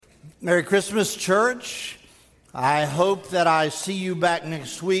Merry Christmas, church. I hope that I see you back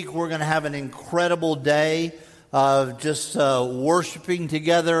next week. We're going to have an incredible day of just worshiping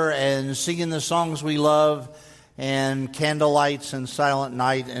together and singing the songs we love and candlelights and silent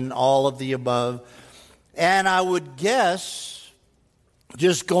night and all of the above. And I would guess,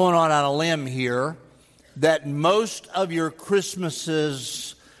 just going on a limb here, that most of your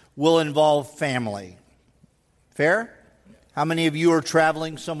Christmases will involve family. Fair? How many of you are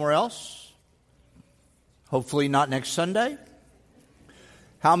traveling somewhere else? Hopefully not next Sunday.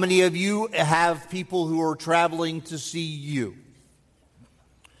 How many of you have people who are traveling to see you?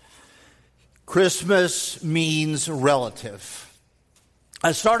 Christmas means relative.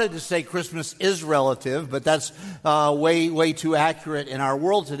 I started to say Christmas is relative, but that's way too accurate in our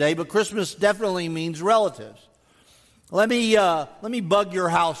world today. But Christmas definitely means relatives. Let me bug your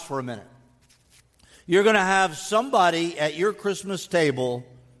house for a minute. You're going to have somebody at your Christmas table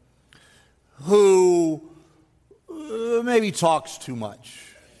who maybe talks too much.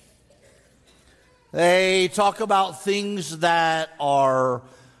 They talk about things that are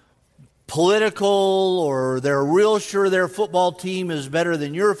political, or they're real sure their football team is better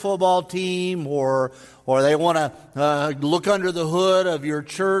than your football team, or they want to look under the hood of your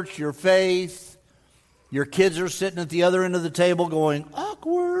church, your faith. Your kids are sitting at the other end of the table going,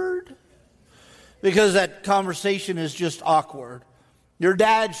 awkward. Because that conversation is just awkward. Your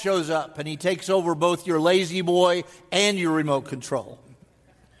dad shows up and he takes over both your lazy boy and your remote control.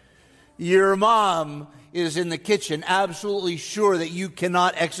 Your mom is in the kitchen absolutely sure that you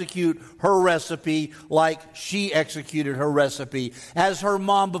cannot execute her recipe like she executed her recipe. As her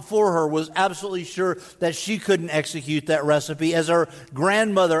mom before her was absolutely sure that she couldn't execute that recipe. As her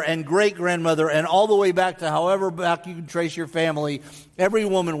grandmother and great-grandmother and all the way back to however back you can trace your family, every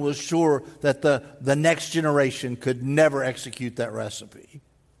woman was sure that the next generation could never execute that recipe.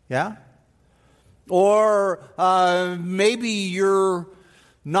 Yeah? Or maybe you're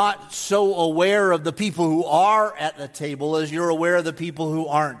not so aware of the people who are at the table as you're aware of the people who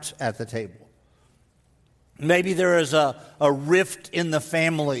aren't at the table. Maybe there is a rift in the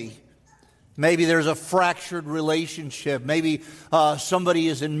family. Maybe there's a fractured relationship. Maybe somebody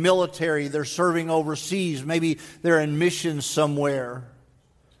is in military, they're serving overseas. Maybe they're in missions somewhere.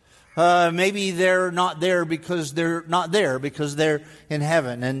 Maybe they're not there because they're not there because they're in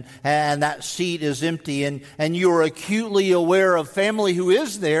heaven, and that seat is empty, and you're acutely aware of family who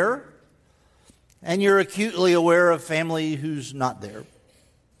is there, and you're acutely aware of family who's not there.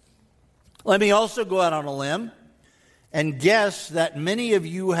 Let me also go out on a limb and guess that many of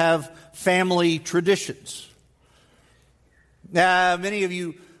you have family traditions. Many of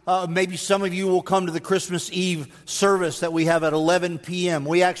you, maybe some of you will come to the Christmas Eve service that we have at 11 p.m.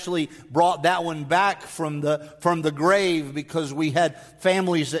 We actually brought that one back from the grave because we had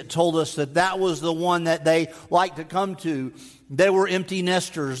families that told us that was the one that they liked to come to. They were empty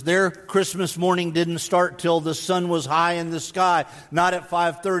nesters. Their Christmas morning didn't start till the sun was high in the sky, not at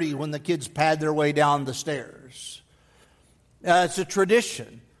 5:30 when the kids pad their way down the stairs. It's a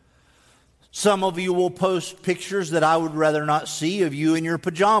tradition. Some of you will post pictures that I would rather not see of you in your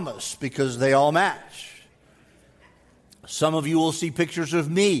pajamas because they all match. Some of you will see pictures of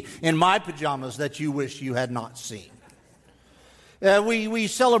me in my pajamas that you wish you had not seen. We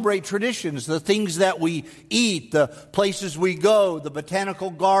celebrate traditions, the things that we eat, the places we go, the botanical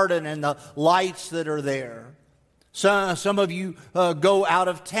garden and the lights that are there. Some of you go out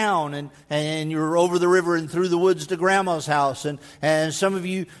of town and you're over the river and through the woods to grandma's house. And some of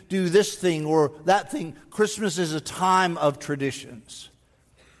you do this thing or that thing. Christmas is a time of traditions.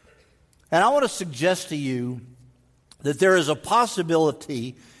 And I want to suggest to you that there is a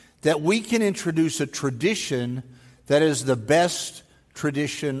possibility that we can introduce a tradition that is the best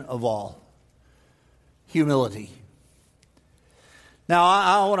tradition of all. Humility. Now,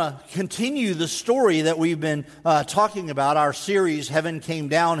 I want to continue the story that we've been talking about. Our series, Heaven Came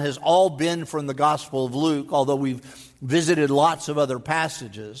Down, has all been from the Gospel of Luke, although we've visited lots of other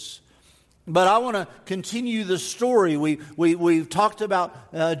passages. But I want to continue the story. We've talked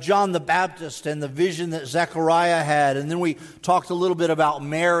about John the Baptist and the vision that Zechariah had, and then we talked a little bit about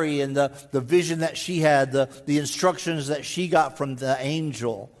Mary and the vision that she had, the instructions that she got from the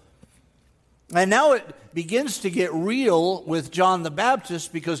angel. And now it begins to get real with John the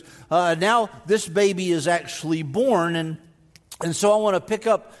Baptist because now this baby is actually born. And so I want to pick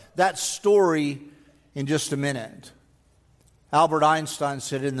up that story in just a minute. Albert Einstein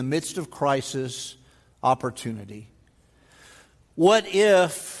said, in the midst of crisis, opportunity. What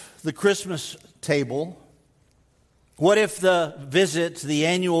if the Christmas table, what if the visit, the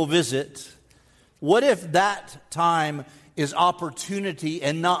annual visit, what if that time is opportunity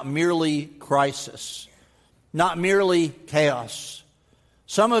and not merely crisis, not merely chaos.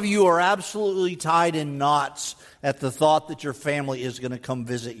 Some of you are absolutely tied in knots at the thought that your family is going to come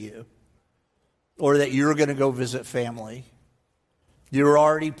visit you or that you're going to go visit family. You're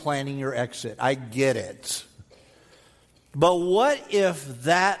already planning your exit. I get it. But what if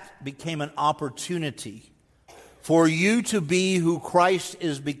that became an opportunity for you to be who Christ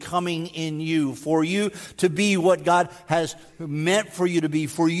is becoming in you, for you to be what God has meant for you to be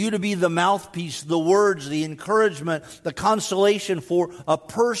the mouthpiece, the words, the encouragement, the consolation for a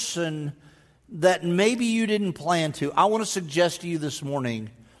person that maybe you didn't plan to? I want to suggest to you this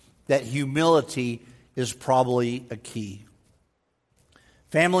morning that humility is probably a key.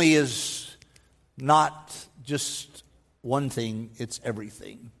 Family is not just one thing, it's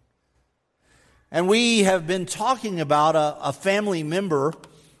everything. And we have been talking about a family member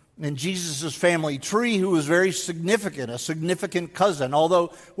in Jesus' family tree who was very significant, a significant cousin.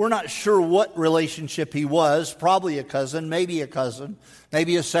 Although we're not sure what relationship he was, probably a cousin, maybe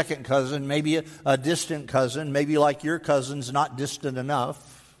a second cousin, maybe a distant cousin, maybe like your cousin's not distant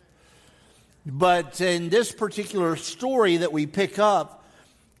enough. But in this particular story that we pick up,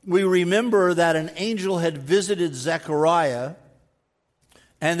 we remember that an angel had visited Zechariah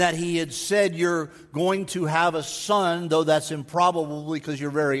and that he had said, you're going to have a son, though that's improbable because you're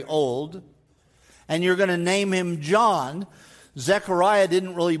very old, and you're going to name him John. Zechariah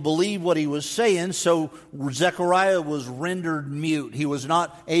didn't really believe what he was saying, so Zechariah was rendered mute. He was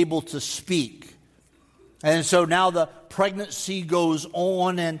not able to speak. And so now the pregnancy goes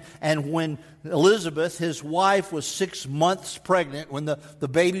on, and when Elizabeth, his wife, was 6 months pregnant, when the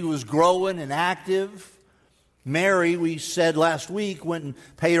baby was growing and active, Mary, we said last week, went and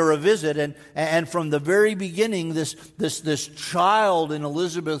paid her a visit, and from the very beginning, this child in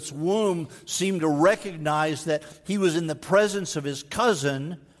Elizabeth's womb seemed to recognize that he was in the presence of his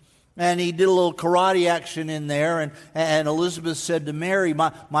cousin, and he did a little karate action in there, and Elizabeth said to Mary,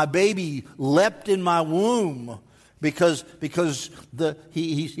 my baby leapt in my womb, because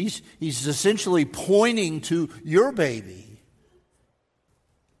he's essentially pointing to your baby.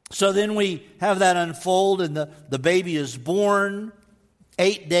 So then we have that unfold, and the baby is born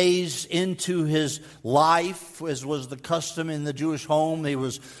 8 days into his life, as was the custom in the Jewish home. He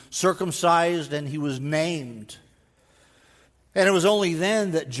was circumcised and he was named. And it was only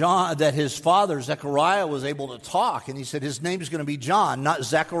then that his father, Zechariah, was able to talk. And he said his name is going to be John, not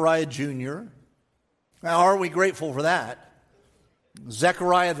Zechariah Jr. Now, aren't we grateful for that?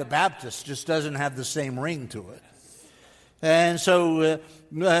 Zechariah the Baptist just doesn't have the same ring to it. And so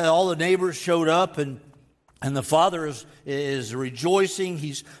all the neighbors showed up, and the father is rejoicing.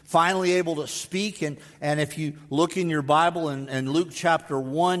 He's finally able to speak. And if you look in your Bible in Luke chapter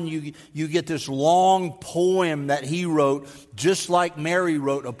 1, you get this long poem that he wrote, just like Mary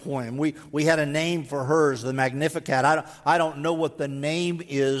wrote a poem. We had a name for hers, the Magnificat. I don't know what the name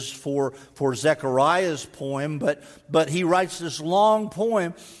is for Zechariah's poem, but he writes this long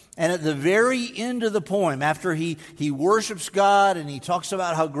poem. And at the very end of the poem, after he worships God and he talks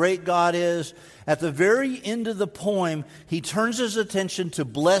about how great God is, at the very end of the poem, he turns his attention to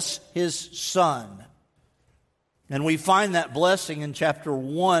bless his son. And we find that blessing in chapter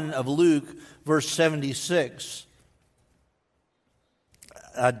 1 of Luke, verse 76.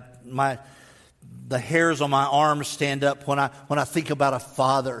 The hairs on my arms stand up when I think about a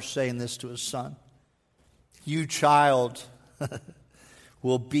father saying this to his son. You, child,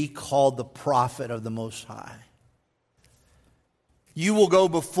 will be called the prophet of the Most High. You will go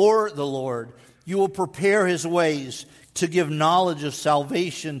before the Lord. You will prepare his ways to give knowledge of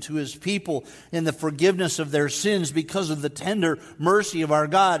salvation to his people in the forgiveness of their sins because of the tender mercy of our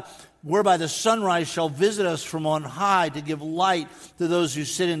God, whereby the sunrise shall visit us from on high to give light to those who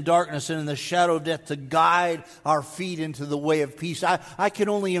sit in darkness and in the shadow of death, to guide our feet into the way of peace. I can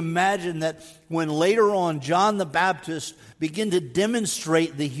only imagine that when later on John the Baptist began to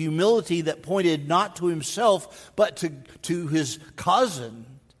demonstrate the humility that pointed not to himself, but to his cousin,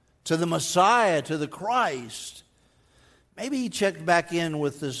 to the Messiah, to the Christ, maybe he checked back in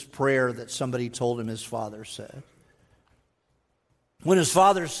with this prayer that somebody told him his father said. When his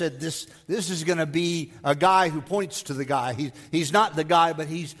father said, this is going to be a guy who points to the guy. He's not the guy, but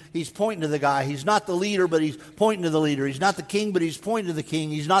he's pointing to the guy. He's not the leader, but he's pointing to the leader. He's not the king, but he's pointing to the king.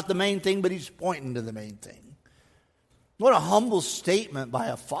 He's not the main thing, but he's pointing to the main thing. What a humble statement by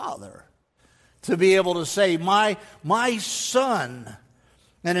a father to be able to say, my son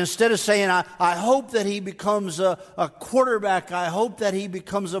And instead of saying, I hope that he becomes a quarterback, I hope that he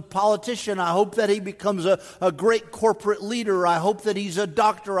becomes a politician, I hope that he becomes a great corporate leader, I hope that he's a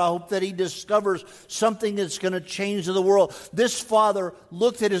doctor, I hope that he discovers something that's going to change the world. This father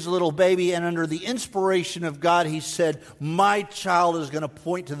looked at his little baby, and under the inspiration of God, he said, my child is going to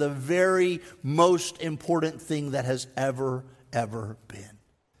point to the very most important thing that has ever been.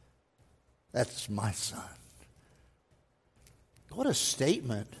 That's my son. What a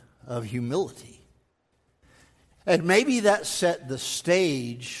statement of humility. And maybe that set the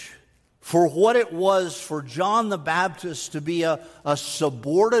stage for what it was for John the Baptist to be a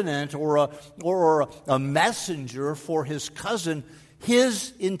subordinate or a messenger for his cousin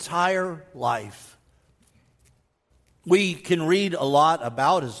his entire life. We can read a lot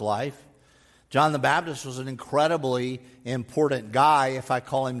about his life. John the Baptist was an incredibly important guy. If I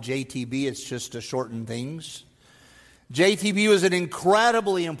call him JTB, it's just to shorten things. JTB was an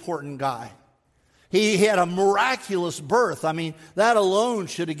incredibly important guy. He had a miraculous birth. I mean, that alone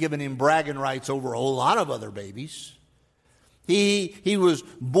should have given him bragging rights over a whole lot of other babies. He was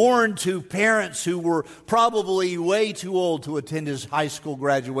born to parents who were probably way too old to attend his high school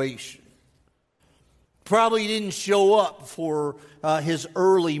graduation. Probably didn't show up for his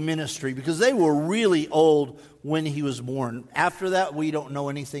early ministry because they were really old when he was born. After that, we don't know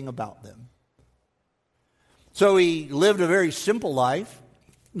anything about them. So he lived a very simple life.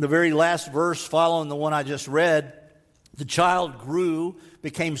 The very last verse following the one I just read, the child grew,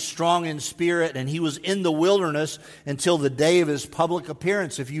 became strong in spirit, and he was in the wilderness until the day of his public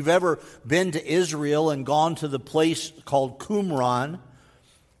appearance. If you've ever been to Israel and gone to the place called Qumran,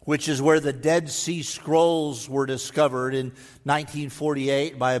 which is where the Dead Sea Scrolls were discovered in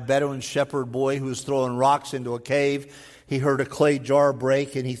 1948 by a Bedouin shepherd boy who was throwing rocks into a cave. He heard a clay jar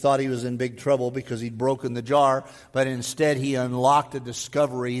break, and he thought he was in big trouble because he'd broken the jar. But instead, he unlocked a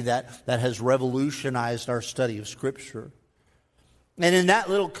discovery that has revolutionized our study of Scripture. And in that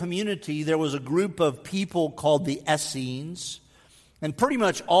little community, there was a group of people called the Essenes. And pretty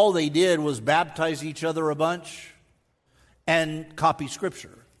much all they did was baptize each other a bunch and copy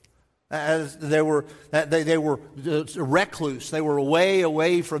Scripture. As they were recluse. They were way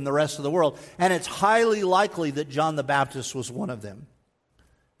away from the rest of the world. And it's highly likely that John the Baptist was one of them.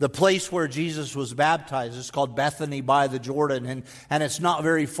 The place where Jesus was baptized is called Bethany by the Jordan. And it's not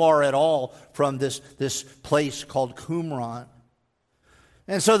very far at all from this place called Qumran.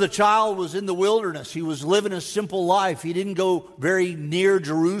 And so the child was in the wilderness. He was living a simple life. He didn't go very near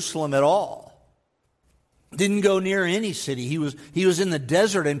Jerusalem at all. Didn't go near any city. He was in the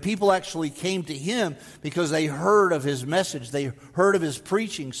desert, and people actually came to him because they heard of his message. They heard of his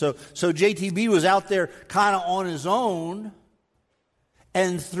preaching. So JTB was out there kind of on his own.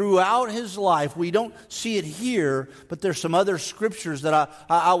 And throughout his life, we don't see it here, but there's some other scriptures that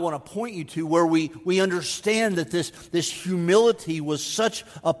I want to point you to where we understand that this humility was such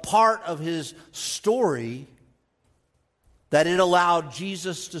a part of his story that it allowed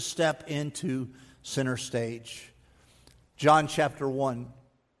Jesus to step into center stage. John chapter 1.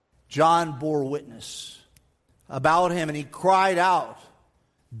 John bore witness about him, and he cried out,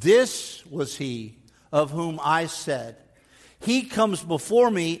 "This was he of whom I said, he comes before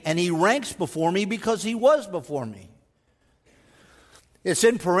me, and he ranks before me because he was before me." It's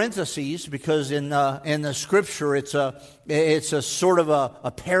in parentheses because in the scripture it's a sort of a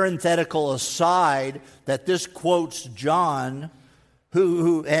parenthetical aside that this quotes John,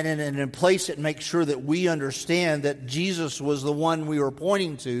 who and in place it makes sure that we understand that Jesus was the one we were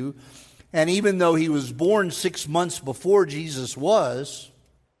pointing to. And even though he was born 6 months before Jesus was,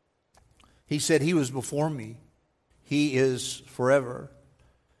 he said, "He was before me. He is forever."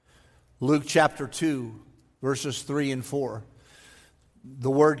 Luke chapter 2, verses 3 and 4.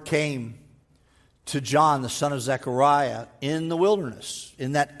 The word came to John, the son of Zechariah, in the wilderness,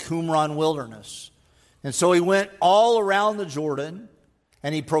 in that Qumran wilderness. And so he went all around the Jordan,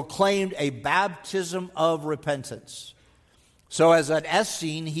 and he proclaimed a baptism of repentance. So as an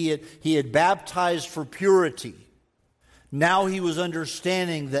Essene, he had baptized for purity. Now he was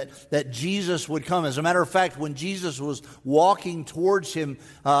understanding that Jesus would come. As a matter of fact, when Jesus was walking towards him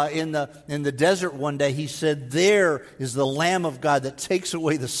in the desert one day, he said, "There is the Lamb of God that takes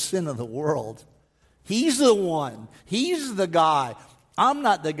away the sin of the world." He's the one. He's the guy. I'm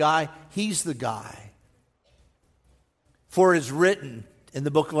not the guy. He's the guy. For it is written in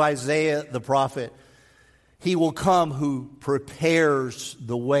the book of Isaiah the prophet, "He will come who prepares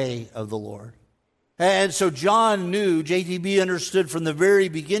the way of the Lord." And so John knew, JTB understood from the very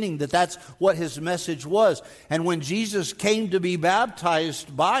beginning that that's what his message was. And when Jesus came to be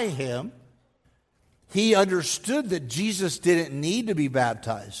baptized by him, He understood that Jesus didn't need to be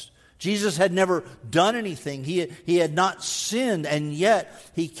baptized. Jesus had never done anything. He had not sinned, and yet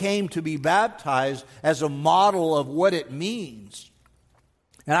he came to be baptized as a model of what it means.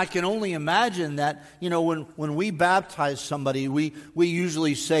 And I can only imagine that, when we baptize somebody, we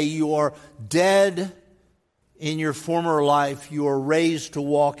usually say, you are dead in your former life. You are raised to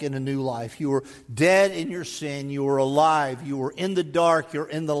walk in a new life. You are dead in your sin. You are alive. You are in the dark. You're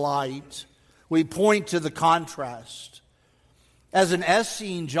in the light. We point to the contrast. As an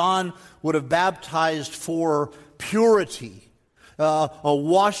Essene, John would have baptized for purity, a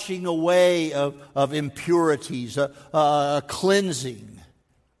washing away of impurities, a cleansing.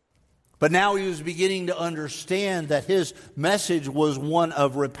 But now he was beginning to understand that his message was one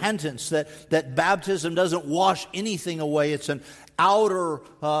of repentance, that baptism doesn't wash anything away. It's an outer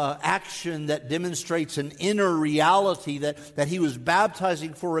action that demonstrates an inner reality, that he was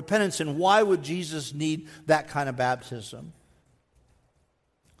baptizing for repentance. And why would Jesus need that kind of baptism?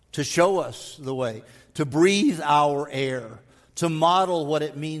 To show us the way, to breathe our air, to model what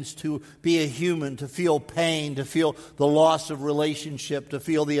it means to be a human, to feel pain, to feel the loss of relationship, to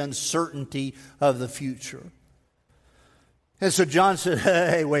feel the uncertainty of the future. And so John said,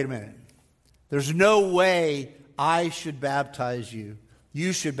 hey, wait a minute. There's no way I should baptize you.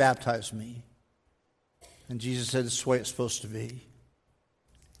 You should baptize me. And Jesus said, this is the way it's supposed to be.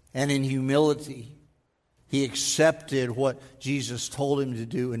 And in humility, he accepted what Jesus told him to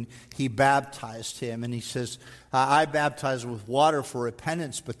do, and he baptized him. And he says, I baptize with water for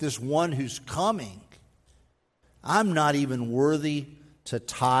repentance, but this one who's coming, I'm not even worthy to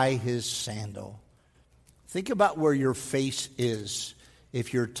tie his sandal. Think about where your face is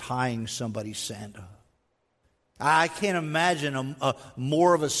if you're tying somebody's sandal. I can't imagine a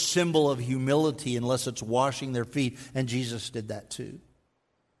more of a symbol of humility unless it's washing their feet, and Jesus did that too.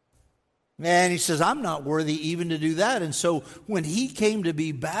 And he says, I'm not worthy even to do that. And so when he came to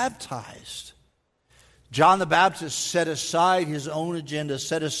be baptized, John the Baptist set aside his own agenda,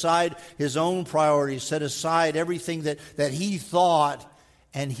 set aside his own priorities, set aside everything that he thought,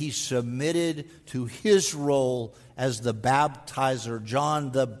 and he submitted to his role as the baptizer,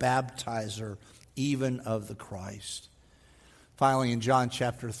 John the Baptizer, even of the Christ. Finally, in John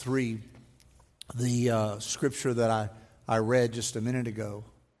chapter 3, the scripture that I read just a minute ago,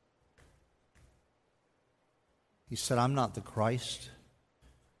 he said, I'm not the Christ.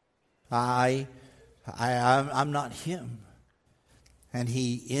 I'm not him. And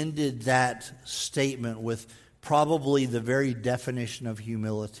he ended that statement with probably the very definition of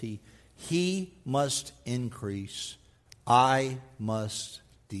humility. He must increase. I must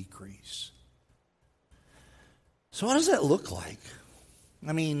decrease. So what does that look like?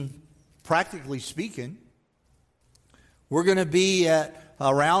 I mean, practically speaking, we're going to be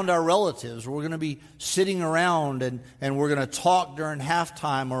around our relatives. We're going to be sitting around and we're going to talk during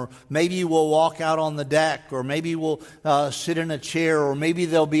halftime, or maybe we'll walk out on the deck, or maybe we'll sit in a chair, or maybe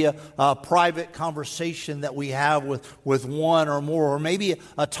there'll be a private conversation that we have with one or more, or maybe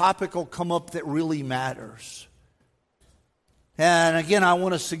a topic will come up that really matters. And again, I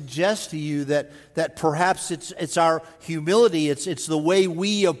want to suggest to you that perhaps it's our humility, it's the way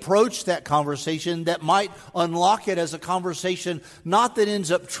we approach that conversation that might unlock it as a conversation, not that ends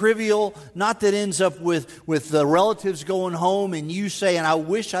up trivial, not that ends up with the relatives going home and you saying, I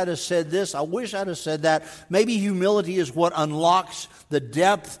wish I'd have said this, I wish I'd have said that. Maybe humility is what unlocks the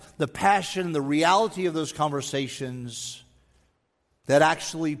depth, the passion, the reality of those conversations that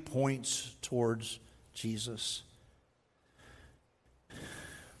actually points towards Jesus.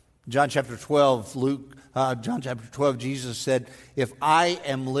 John chapter 12, Jesus said, if I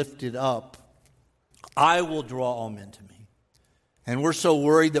am lifted up, I will draw all men to me. And we're so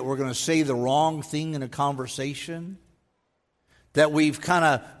worried that we're going to say the wrong thing in a conversation that we've kind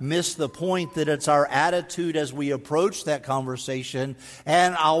of missed the point that it's our attitude as we approach that conversation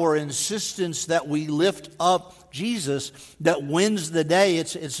and our insistence that we lift up Jesus that wins the day.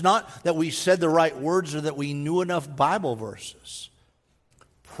 It's not that we said the right words or that we knew enough Bible verses.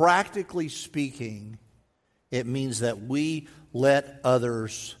 Practically speaking, it means that we let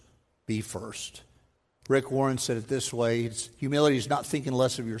others be first. Rick Warren said it this way: humility is not thinking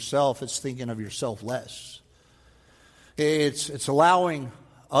less of yourself, it's thinking of yourself less. It's allowing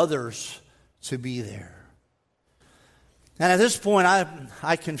others to be there. And at this point,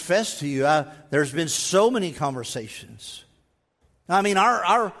 I confess to you, there's been so many conversations. I mean,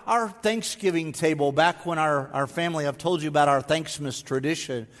 our Thanksgiving table, back when our family, I've told you about our Thanksmas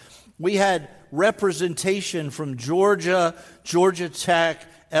tradition, we had representation from Georgia, Georgia Tech,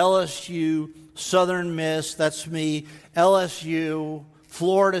 LSU, Southern Miss, that's me, LSU,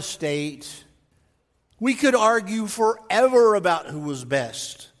 Florida State. We could argue forever about who was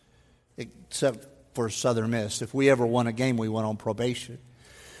best, except for Southern Miss. If we ever won a game, we went on probation.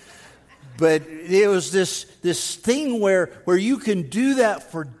 But it was this thing where you can do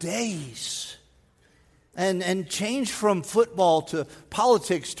that for days and change from football to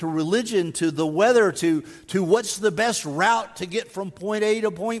politics to religion to the weather to what's the best route to get from point A to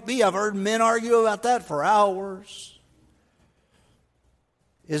point B. I've heard men argue about that for hours.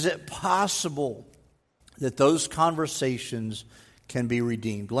 Is it possible that those conversations can be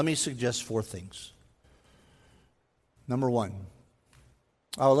redeemed? Let me suggest 4 things. Number 1.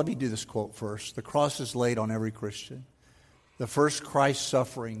 Let me do this quote first. The cross is laid on every Christian. The first Christ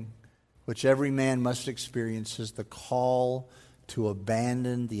suffering, which every man must experience, is the call to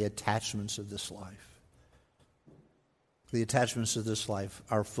abandon the attachments of this life. The attachments of this life,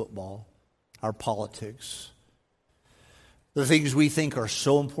 our football, our politics, the things we think are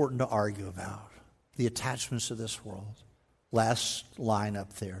so important to argue about, the attachments of this world. Last line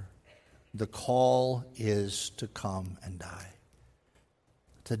up there. The call is to come and die.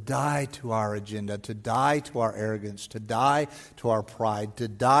 To die to our agenda, to die to our arrogance, to die to our pride, to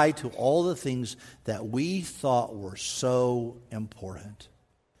die to all the things that we thought were so important,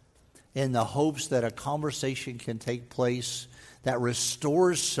 in the hopes that a conversation can take place that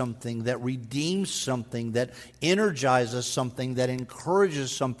restores something, that redeems something, that energizes something, that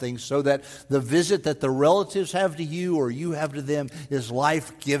encourages something, so that the visit that the relatives have to you or you have to them is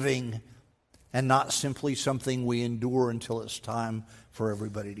life-giving and not simply something we endure until it's time for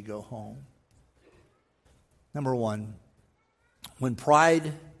everybody to go home. Number 1, when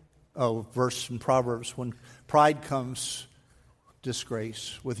pride, verse in Proverbs, when pride comes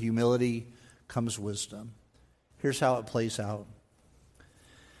disgrace, with humility comes wisdom. Here's how it plays out.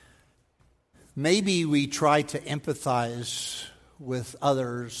 Maybe we try to empathize with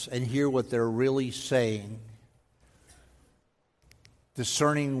others and hear what they're really saying,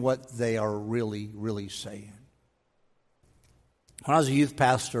 discerning what they are really, really saying. When I was a youth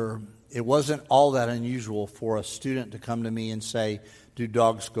pastor, it wasn't all that unusual for a student to come to me and say, "Do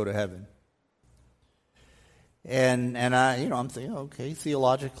dogs go to heaven?" And I'm thinking, okay,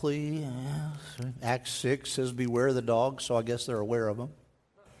 theologically, Acts 6 says, "Beware the dogs," so I guess they're aware of them.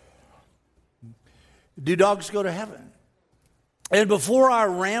 Do dogs go to heaven? And before I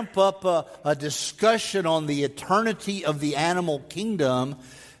ramp up a discussion on the eternity of the animal kingdom,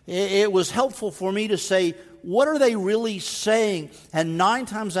 it was helpful for me to say, what are they really saying? And 9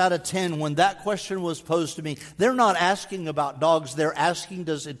 times out of 10, when that question was posed to me, they're not asking about dogs. They're asking,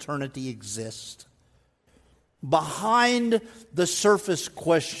 does eternity exist? Behind the surface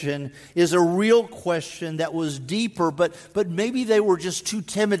question is a real question that was deeper, but maybe they were just too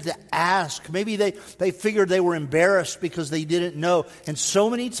timid to ask. Maybe they figured they were embarrassed because they didn't know. And so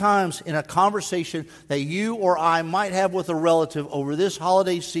many times in a conversation that you or I might have with a relative over this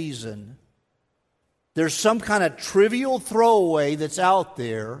holiday season, there's some kind of trivial throwaway that's out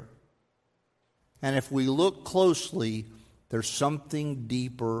there. And if we look closely, there's something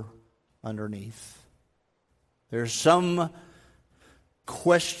deeper underneath. There's some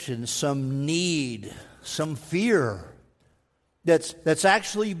question, some need, some fear that's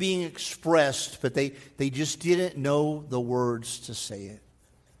actually being expressed, but they just didn't know the words to say it.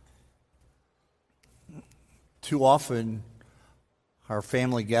 Too often, our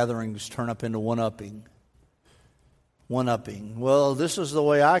family gatherings turn up into one-upping. One-upping. Well, this is the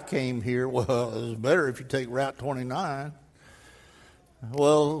way I came here. Well, it's better if you take Route 29.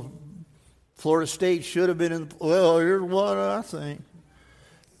 Well, Florida State should have been well, here's what I think.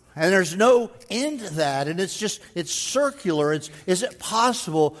 And there's no end to that. And it's circular. Is it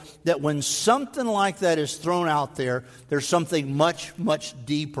possible that when something like that is thrown out there, there's something much, much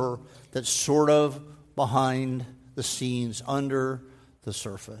deeper that's sort of behind the scenes, under the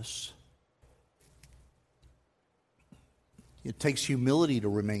surface? It takes humility to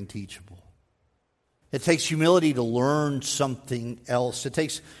remain teachable. It takes humility to learn something else. It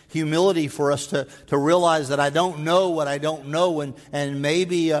takes humility for us to realize that I don't know what I don't know, and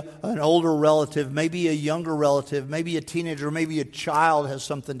maybe an older relative, maybe a younger relative, maybe a teenager, maybe a child has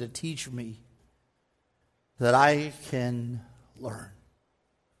something to teach me that I can learn.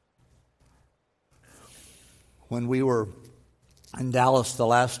 When we were in Dallas the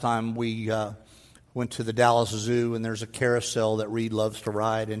last time, we went to the Dallas Zoo, and there's a carousel that Reed loves to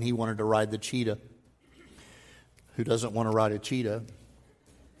ride, and he wanted to ride the cheetah. Who doesn't want to ride a cheetah?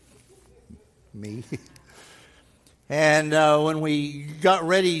 Me. And when we got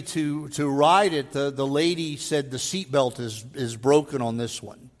ready to ride it, the lady said the seatbelt is broken on this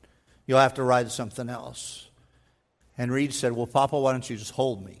one. You'll have to ride something else. And Reed said, well, Papa, why don't you just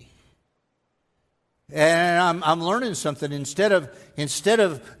hold me? And I'm learning something. Instead of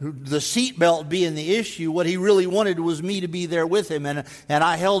the seatbelt being the issue, what he really wanted was me to be there with him. And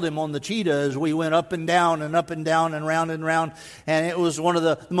I held him on the cheetah as we went up and down and round and round. And it was one of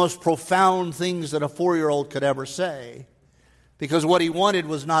the most profound things that a 4-year-old could ever say. Because what he wanted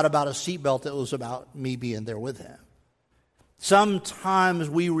was not about a seatbelt, it was about me being there with him. Sometimes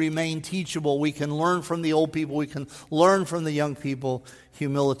we remain teachable. We can learn from the old people. We can learn from the young people.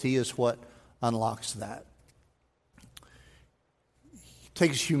 Humility is what unlocks that. It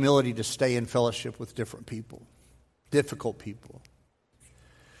takes humility to stay in fellowship with different people, difficult people.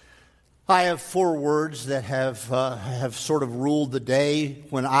 I have 4 words that have sort of ruled the day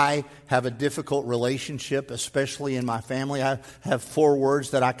when I have a difficult relationship, especially in my family. I have 4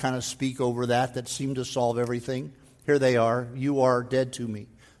 words that I kind of speak over that seem to solve everything. Here they are. You are dead to me.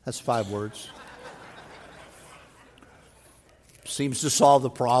 That's 5 words. Seems to solve the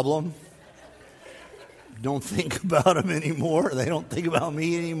problem. Don't think about them anymore. They don't think about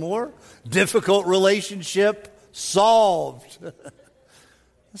me anymore. Difficult relationship solved.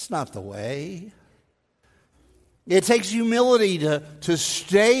 That's not the way. It takes humility to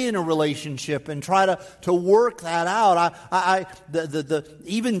stay in a relationship and try to work that out.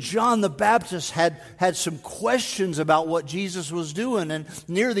 Even John the Baptist had some questions about what Jesus was doing, and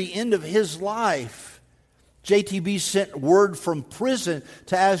near the end of his life, JTB sent word from prison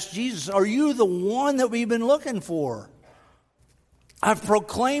to ask Jesus, "Are you the one that we've been looking for? I've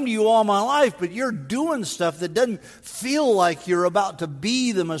proclaimed you all my life, but you're doing stuff that doesn't feel like you're about to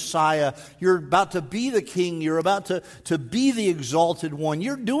be the Messiah. You're about to be the King. You're about to be the exalted one.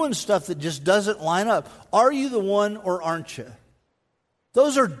 You're doing stuff that just doesn't line up. Are you the one or aren't you?"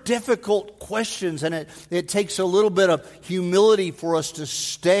 Those are difficult questions, and it takes a little bit of humility for us to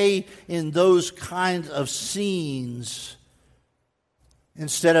stay in those kinds of scenes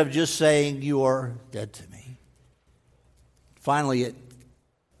instead of just saying, "You are dead to me." Finally, it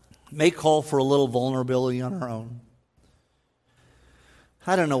may call for a little vulnerability on our own.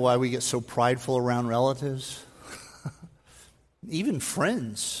 I don't know why we get so prideful around relatives, even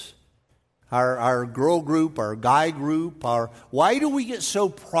friends. Our girl group, our guy group, why do we get so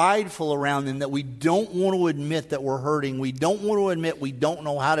prideful around them that we don't want to admit that we're hurting? We don't want to admit we don't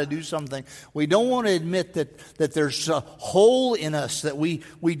know how to do something. We don't want to admit that there's a hole in us that we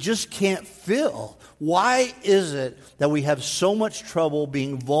just can't fill. Why is it that we have so much trouble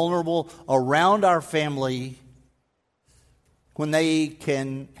being vulnerable around our family when they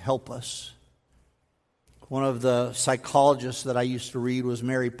can help us? One of the psychologists that I used to read was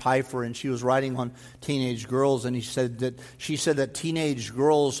Mary Pfeiffer, and she was writing on teenage girls, and she said that teenage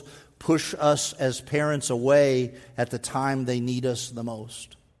girls push us as parents away at the time they need us the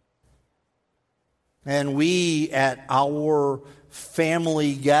most. And we, at our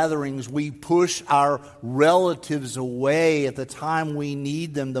family gatherings, we push our relatives away at the time we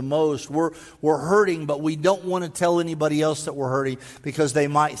need them the most. We're hurting, but we don't want to tell anybody else that we're hurting because they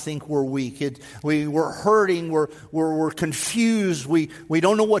might think we're weak. We're hurting. We're confused. We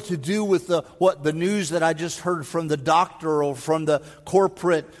don't know what to do with the news that I just heard from the doctor or from the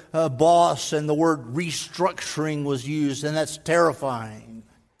corporate boss, and the word restructuring was used, and that's terrifying.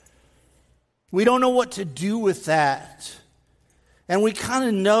 We don't know what to do with that. And we kind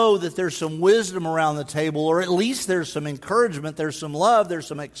of know that there's some wisdom around the table, or at least there's some encouragement, there's some love, there's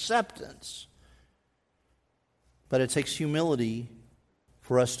some acceptance. But it takes humility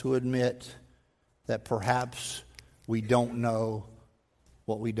for us to admit that perhaps we don't know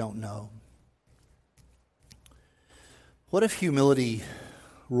what we don't know. What if humility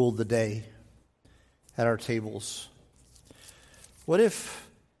ruled the day at our tables? What if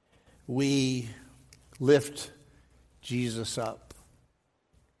we lift Jesus up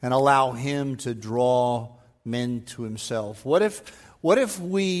and allow him to draw men to himself? What if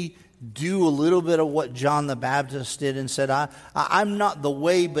we do a little bit of what John the Baptist did and said, I'm not the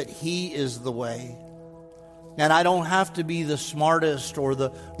way, but he is the way. And I don't have to be the smartest or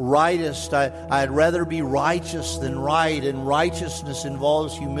the rightest. I'd rather be righteous than right. And righteousness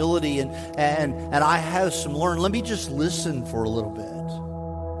involves humility. And I have some learn. Let me just listen for a little bit.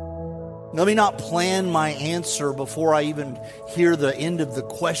 Let me not plan my answer before I even hear the end of the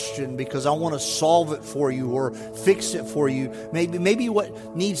question, because I want to solve it for you or fix it for you. Maybe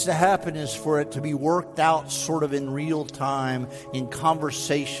what needs to happen is for it to be worked out sort of in real time, in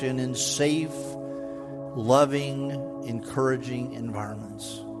conversation, in safe, loving, encouraging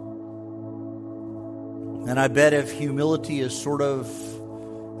environments. And I bet if humility is sort of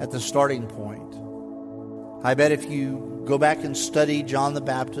at the starting point, I bet if you go back and study John the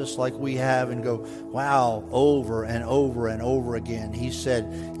Baptist like we have and go, wow, over and over and over again, he said,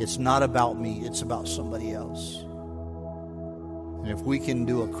 it's not about me, it's about somebody else. And if we can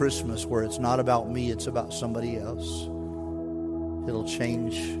do a Christmas where it's not about me, it's about somebody else, it'll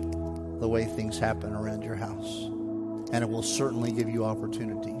change the way things happen around your house. And it will certainly give you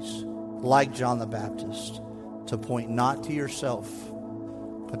opportunities, like John the Baptist, to point not to yourself,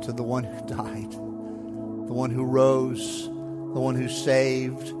 but to the one who died, the one who rose, the one who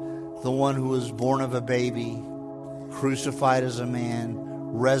saved, the one who was born of a baby, crucified as a man,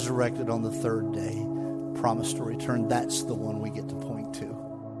 resurrected on the third day, promised to return. That's the one we get to point to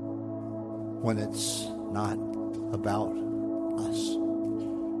when it's not about us.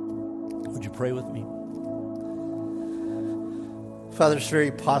 Would you pray with me? Father, it's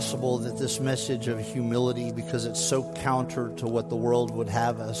very possible that this message of humility, because it's so counter to what the world would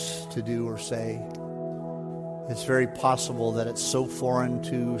have us to do or say, it's very possible that it's so foreign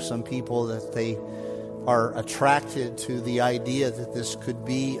to some people that they are attracted to the idea that this could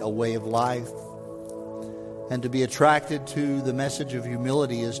be a way of life. And to be attracted to the message of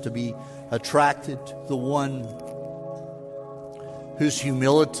humility is to be attracted to the one whose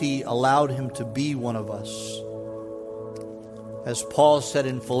humility allowed him to be one of us. As Paul said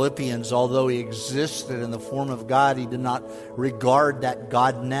in Philippians, although he existed in the form of God, he did not regard that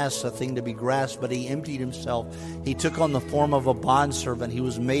godness a thing to be grasped, but he emptied himself. He took on the form of a bondservant. He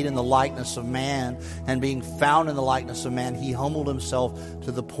was made in the likeness of man, and being found in the likeness of man, he humbled himself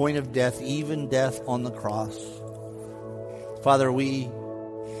to the point of death, even death on the cross. Father, we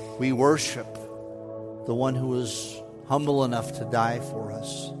worship the one who was humble enough to die for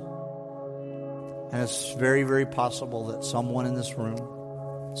us. And it's very, very possible that someone in this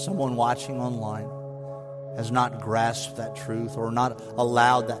room, someone watching online, has not grasped that truth or not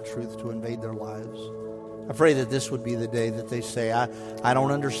allowed that truth to invade their lives. I pray that this would be the day that they say, I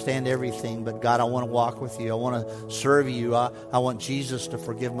don't understand everything, but God, I want to walk with you. I want to serve you. I want Jesus to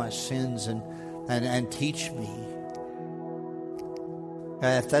forgive my sins and teach me.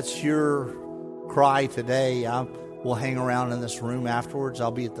 And if that's your cry today, we'll hang around in this room afterwards. I'll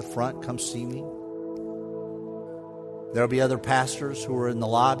be at the front. Come see me. There'll be other pastors who are in the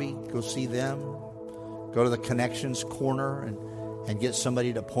lobby. Go see them. Go to the connections corner and get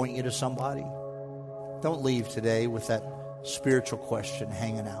somebody to point you to somebody. Don't leave today with that spiritual question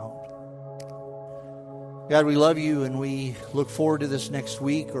hanging out. God, we love you and we look forward to this next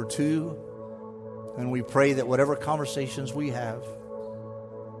week or two. And we pray that whatever conversations we have,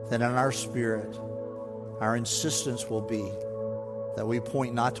 that in our spirit, our insistence will be that we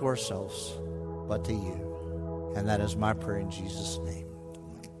point not to ourselves, but to you. And that is my prayer in Jesus' name.